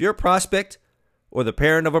if you're a prospect or the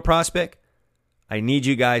parent of a prospect, I need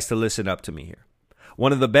you guys to listen up to me here.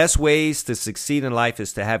 One of the best ways to succeed in life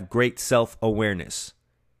is to have great self-awareness.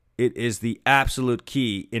 It is the absolute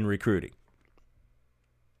key in recruiting.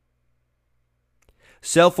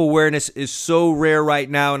 Self-awareness is so rare right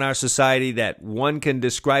now in our society that one can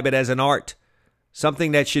describe it as an art.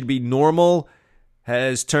 Something that should be normal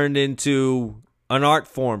has turned into an art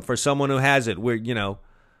form for someone who has it. Where,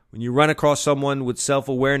 when you run across someone with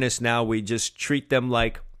self-awareness now, we just treat them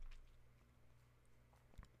like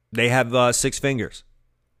they have 6 fingers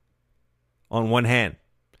on one hand.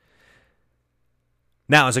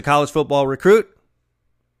 Now, as a college football recruit,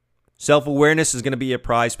 self-awareness is going to be a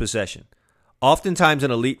prized possession. Oftentimes,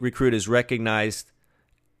 an elite recruit is recognized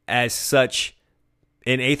as such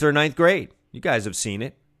in 8th or 9th grade. You guys have seen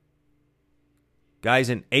it. Guy's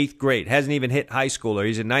in 8th grade, hasn't even hit high school, or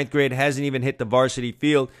he's in 9th grade, hasn't even hit the varsity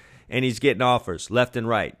field, and he's getting offers left and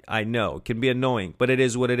right. I know, it can be annoying, but it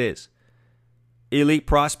is what it is. Elite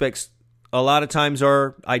prospects a lot of times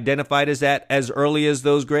are identified as that as early as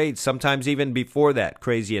those grades, sometimes even before that,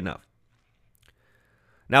 crazy enough.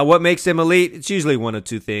 Now, what makes them elite? It's usually one of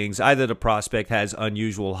two things. Either the prospect has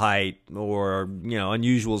unusual height or,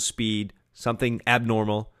 unusual speed, something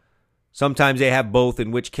abnormal. Sometimes they have both,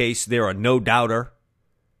 in which case they're a no-doubter.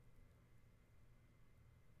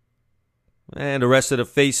 And the rest of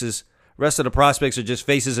the prospects are just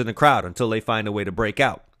faces in the crowd until they find a way to break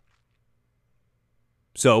out.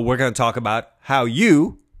 So we're going to talk about how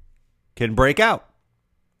you can break out.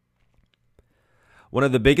 One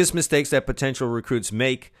of the biggest mistakes that potential recruits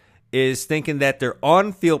make is thinking that their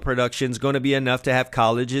on-field production is going to be enough to have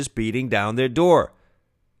colleges beating down their door.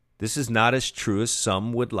 This is not as true as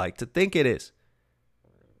some would like to think it is.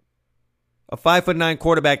 A 5'9"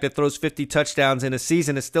 quarterback that throws 50 touchdowns in a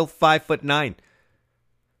season is still 5'9".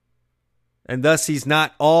 And thus he's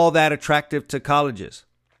not all that attractive to colleges.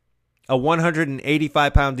 A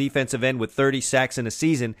 185-pound defensive end with 30 sacks in a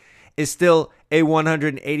season is still a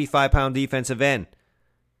 185-pound defensive end.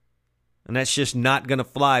 And that's just not going to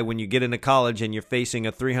fly when you get into college and you're facing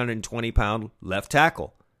a 320-pound left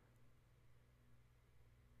tackle.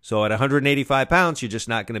 So at 185 pounds, you're just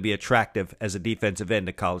not going to be attractive as a defensive end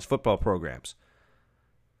to college football programs.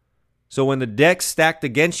 So when the deck's stacked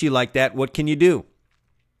against you like that, what can you do?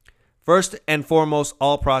 First and foremost,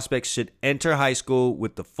 all prospects should enter high school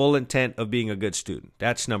with the full intent of being a good student.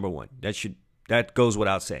 That's number one. That goes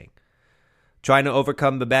without saying. Trying to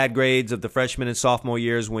overcome the bad grades of the freshman and sophomore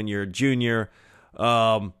years when you're a junior,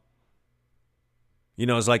 it's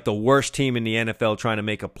like the worst team in the NFL trying to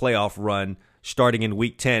make a playoff run starting in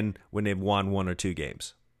week 10 when they've won 1 or 2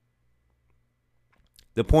 games.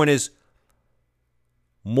 The point is,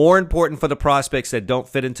 more important for the prospects that don't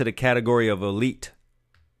fit into the category of elite.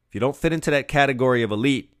 If you don't fit into that category of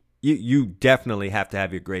elite, you definitely have to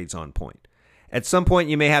have your grades on point. At some point,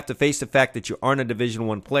 you may have to face the fact that you aren't a Division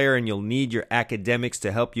I player and you'll need your academics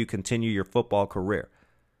to help you continue your football career.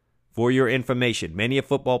 For your information, many a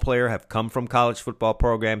football player have come from college football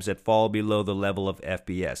programs that fall below the level of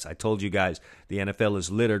FBS. I told you guys the NFL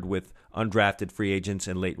is littered with undrafted free agents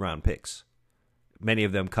and late-round picks, many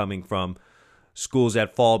of them coming from schools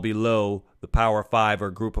that fall below the Power 5 or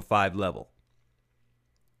Group of 5 level.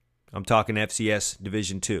 I'm talking FCS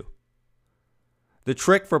Division II. The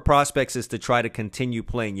trick for prospects is to try to continue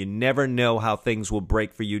playing. You never know how things will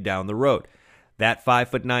break for you down the road. That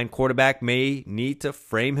 5'9" quarterback may need to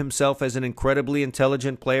frame himself as an incredibly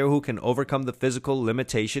intelligent player who can overcome the physical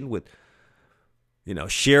limitation with,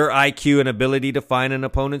 sheer IQ and ability to find an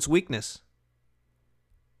opponent's weakness.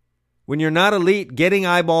 When you're not elite, getting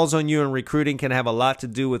eyeballs on you in recruiting can have a lot to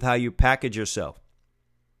do with how you package yourself.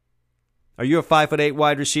 Are you a 5'8"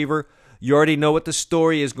 wide receiver? You already know what the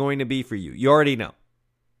story is going to be for you. You already know.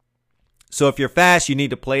 So if you're fast, you need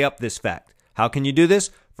to play up this fact. How can you do this?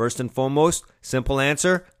 First and foremost, simple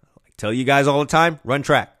answer, I tell you guys all the time, run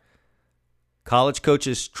track. College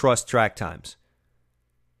coaches trust track times.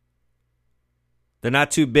 They're not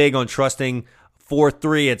too big on trusting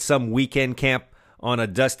 4.3 at some weekend camp on a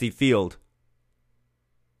dusty field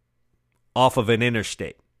off of an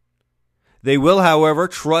interstate. They will, however,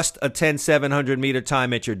 trust a 10,700 meter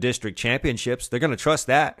time at your district championships. They're going to trust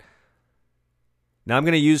that. Now I'm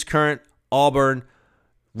going to use current Auburn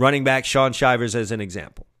running back Shaun Shivers as an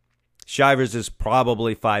example. Shivers is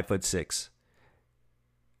probably 5'6".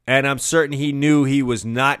 And I'm certain he knew he was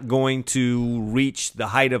not going to reach the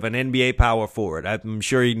height of an NBA power forward. I'm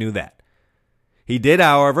sure he knew that. He did,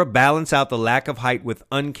 however, balance out the lack of height with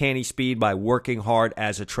uncanny speed by working hard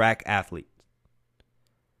as a track athlete.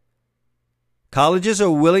 Colleges are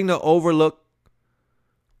willing to overlook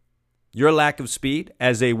your lack of speed,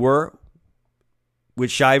 as they were with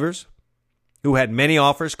Shivers, who had many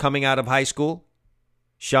offers coming out of high school,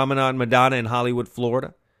 Chaminade Madonna in Hollywood,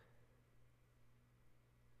 Florida.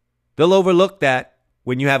 They'll overlook that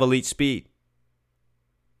when you have elite speed.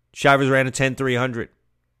 Shivers ran a 10.300.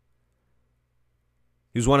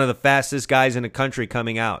 He was one of the fastest guys in the country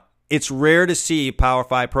coming out. It's rare to see a Power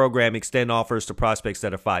 5 program extend offers to prospects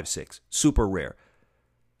that are 5'6". Super rare.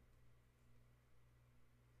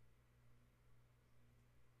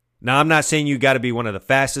 Now, I'm not saying you got to be one of the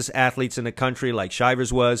fastest athletes in the country like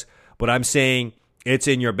Shivers was, but I'm saying it's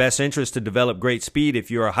in your best interest to develop great speed if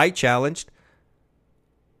you're height challenged.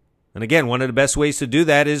 And again, one of the best ways to do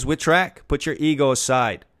that is with track. Put your ego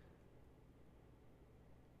aside.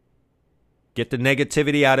 Get the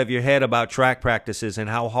negativity out of your head about track practices and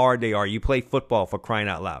how hard they are. You play football, for crying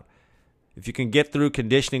out loud. If you can get through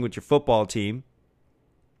conditioning with your football team,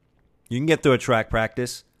 you can get through a track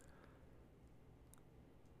practice.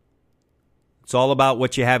 It's all about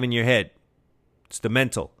what you have in your head. It's the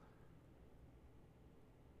mental.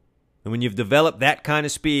 And when you've developed that kind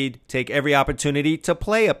of speed, take every opportunity to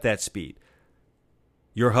play up that speed.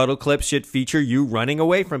 Your huddle clips should feature you running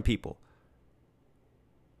away from people.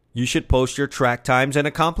 You should post your track times and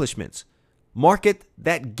accomplishments. Market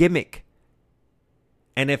that gimmick.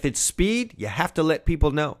 And if it's speed, you have to let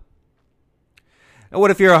people know. And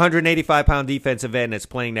what if you're a 185-pound defensive end that's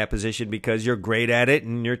playing that position because you're great at it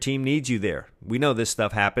and your team needs you there? We know this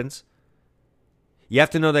stuff happens. You have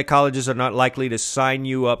to know that colleges are not likely to sign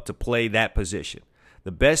you up to play that position.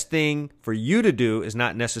 The best thing for you to do is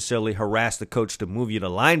not necessarily harass the coach to move you to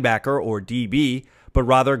linebacker or DB, but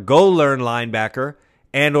rather go learn linebacker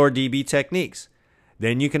and or DB techniques.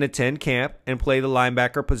 Then you can attend camp and play the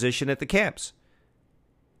linebacker position at the camps.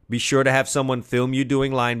 Be sure to have someone film you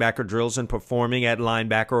doing linebacker drills and performing at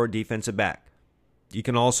linebacker or defensive back. You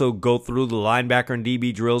can also go through the linebacker and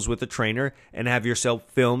DB drills with a trainer and have yourself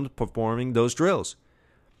filmed performing those drills.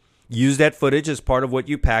 Use that footage as part of what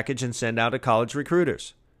you package and send out to college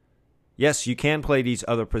recruiters. Yes, you can play these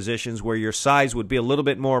other positions where your size would be a little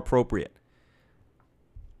bit more appropriate.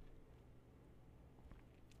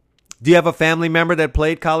 Do you have a family member that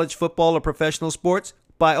played college football or professional sports?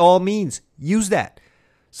 By all means, use that.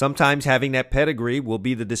 Sometimes having that pedigree will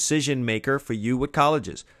be the decision maker for you with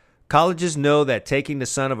colleges. Colleges know that taking the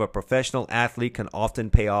son of a professional athlete can often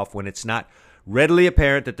pay off when it's not readily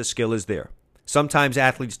apparent that the skill is there. Sometimes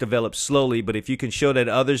athletes develop slowly, but if you can show that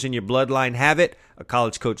others in your bloodline have it, a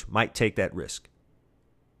college coach might take that risk.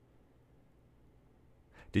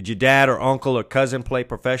 Did your dad or uncle or cousin play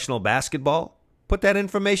professional basketball? Put that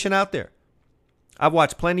information out there. I've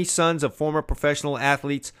watched plenty sons of former professional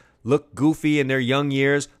athletes look goofy in their young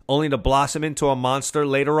years, only to blossom into a monster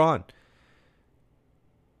later on.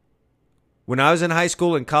 When I was in high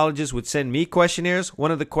school and colleges would send me questionnaires,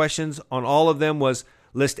 one of the questions on all of them was,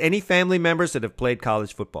 list any family members that have played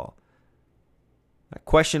college football. That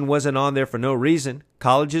question wasn't on there for no reason.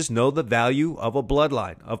 Colleges know the value of a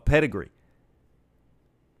bloodline, of pedigree.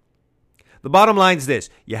 The bottom line is this: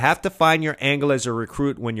 you have to find your angle as a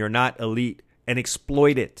recruit when you're not elite and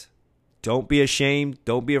exploit it. Don't be ashamed.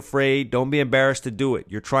 Don't be afraid. Don't be embarrassed to do it.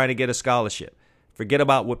 You're trying to get a scholarship. Forget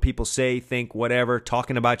about what people say, think, whatever,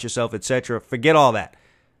 talking about yourself, etc. Forget all that.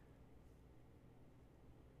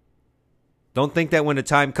 Don't think that when the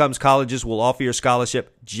time comes, colleges will offer your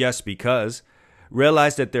scholarship just because.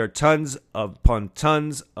 Realize that there are tons upon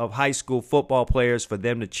tons of high school football players for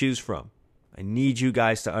them to choose from. I need you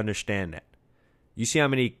guys to understand that. You see how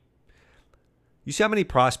many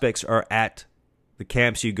prospects are at the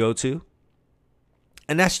camps you go to?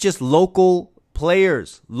 And that's just local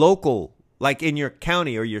players, local, like in your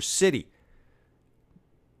county or your city.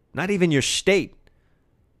 Not even your state.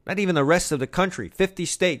 Not even the rest of the country. 50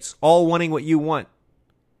 states, all wanting what you want.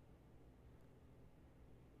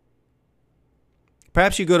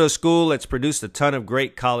 Perhaps you go to a school that's produced a ton of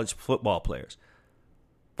great college football players.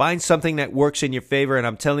 Find something that works in your favor, and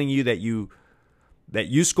I'm telling you that you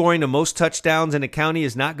scoring the most touchdowns in the county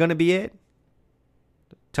is not going to be it.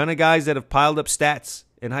 A ton of guys that have piled up stats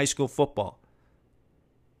in high school football.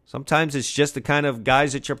 Sometimes it's just the kind of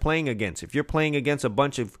guys that you're playing against. If you're playing against a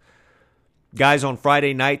bunch of guys on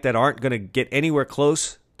Friday night that aren't going to get anywhere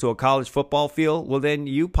close to a college football field, well, then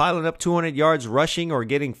you piling up 200 yards rushing or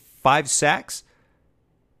getting 5 sacks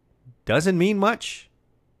doesn't mean much.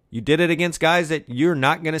 You did it against guys that you're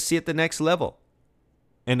not going to see at the next level.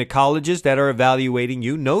 And the colleges that are evaluating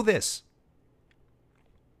you know this.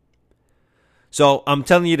 So I'm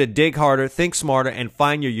telling you to dig harder, think smarter, and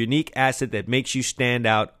find your unique asset that makes you stand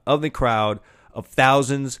out of the crowd of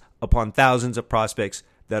thousands upon thousands of prospects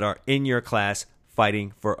that are in your class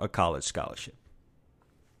fighting for a college scholarship.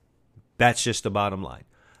 That's just the bottom line.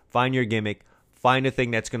 Find your gimmick. Find a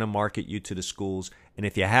thing that's going to market you to the schools. And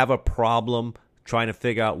if you have a problem trying to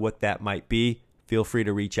figure out what that might be, feel free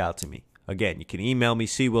to reach out to me. Again, you can email me,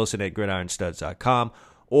 cwilson@gridironstuds.com,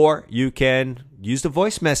 or you can use the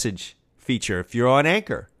voice message feature if you're on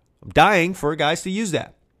Anchor. I'm dying for guys to use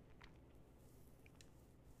that.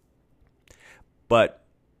 But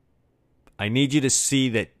I need you to see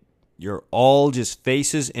that you're all just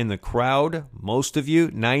faces in the crowd. Most of you,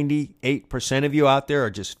 98% of you out there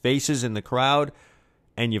are just faces in the crowd,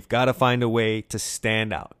 and you've got to find a way to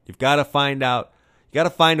stand out. You've got to find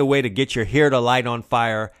a way to get your hair to light on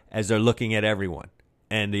fire as they're looking at everyone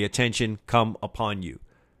and the attention come upon you.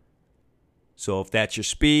 So if that's your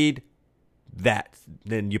speed,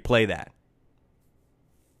 then you play that.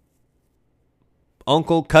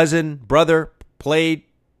 Uncle, cousin, brother played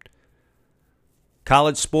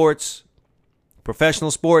college sports,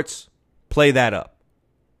 professional sports, play that up.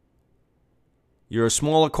 You're a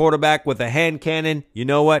smaller quarterback with a hand cannon. You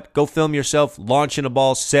know what? Go film yourself launching a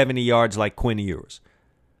ball 70 yards like Quinn Ewers.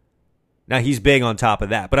 Now, he's big on top of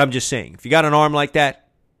that, but I'm just saying, if you got an arm like that,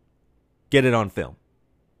 get it on film.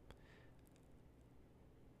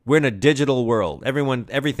 We're in a digital world.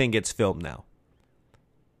 Everything gets filmed now.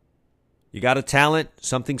 You got a talent,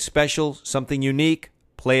 something special, something unique,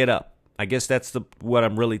 play it up. I guess that's what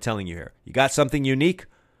I'm really telling you here. You got something unique,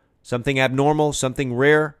 something abnormal, something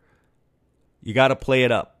rare, you got to play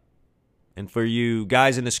it up. And for you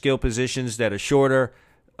guys in the skill positions that are shorter,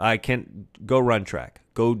 I can't go run track.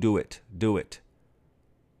 Go do it. Do it.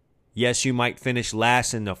 Yes, you might finish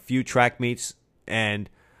last in a few track meets, and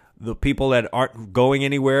the people that aren't going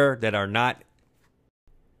anywhere, that are not.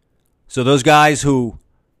 So those guys who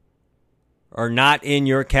are not in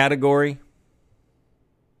your category,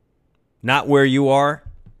 not where you are,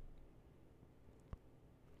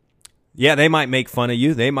 yeah, they might make fun of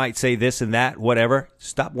you. They might say this and that, whatever.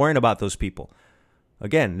 Stop worrying about those people.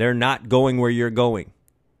 Again, they're not going where you're going.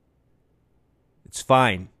 It's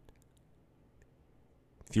fine.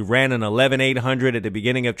 If you ran an 11.800 at the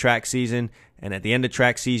beginning of track season, and at the end of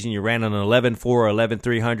track season you ran an 11.4 or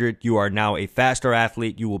 11.300, you are now a faster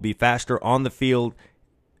athlete. You will be faster on the field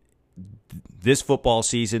this football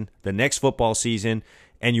season, the next football season,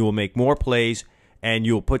 and you will make more plays, and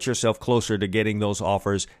you'll put yourself closer to getting those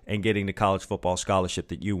offers and getting the college football scholarship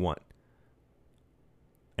that you want.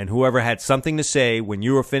 And whoever had something to say when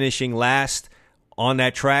you were finishing last on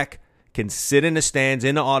that track can sit in the stands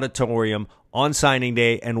in the auditorium on signing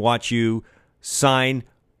day and watch you sign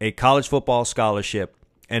a college football scholarship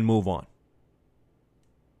and move on.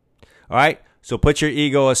 All right? So put your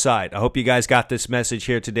ego aside. I hope you guys got this message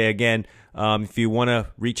here today. Again, if you want to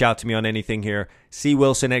reach out to me on anything here,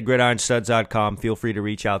 cwilson@gridironstuds.com. Feel free to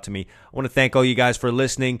reach out to me. I want to thank all you guys for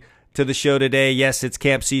listening to the show today. Yes, it's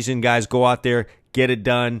camp season, guys. Go out there, get it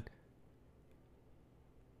done.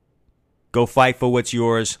 Go fight for what's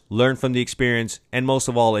yours. Learn from the experience. And most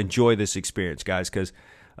of all, enjoy this experience, guys, because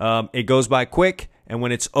it goes by quick. And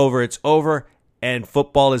when it's over, it's over. And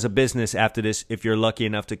football is a business after this if you're lucky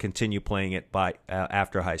enough to continue playing it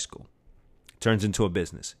after high school. It turns into a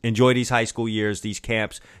business. Enjoy these high school years, these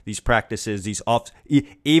camps, these practices, these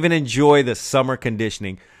even enjoy the summer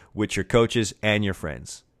conditioning with your coaches and your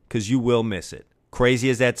friends, because you will miss it. Crazy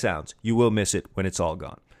as that sounds, you will miss it when it's all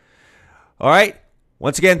gone. All right.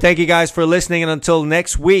 Once again, thank you guys for listening. And until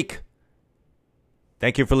next week,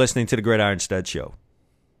 thank you for listening to the Gridiron Stud Show.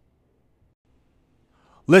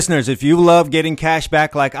 Listeners, if you love getting cash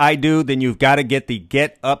back like I do, then you've got to get the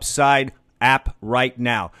Get Upside app right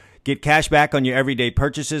now. Get cash back on your everyday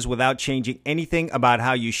purchases without changing anything about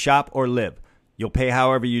how you shop or live. You'll pay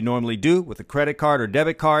however you normally do with a credit card or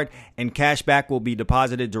debit card, and cash back will be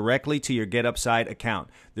deposited directly to your Get Upside account.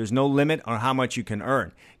 There's no limit on how much you can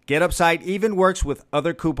earn. Get Upside even works with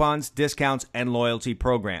other coupons, discounts, and loyalty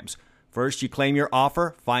programs. First, you claim your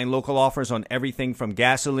offer. Find local offers on everything from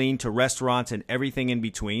gasoline to restaurants and everything in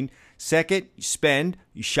between. Second, you spend.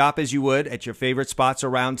 You shop as you would at your favorite spots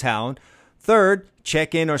around town. Third,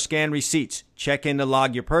 check in or scan receipts. Check in to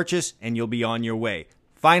log your purchase, and you'll be on your way.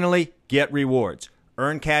 Finally, get rewards.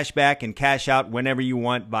 Earn cash back and cash out whenever you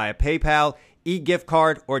want via PayPal, e-gift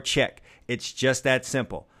card, or check. It's just that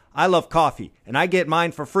simple. I love coffee, and I get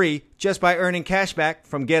mine for free just by earning cash back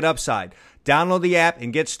from Get Upside. Download the app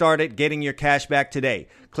and get started getting your cash back today.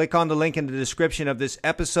 Click on the link in the description of this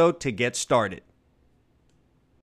episode to get started.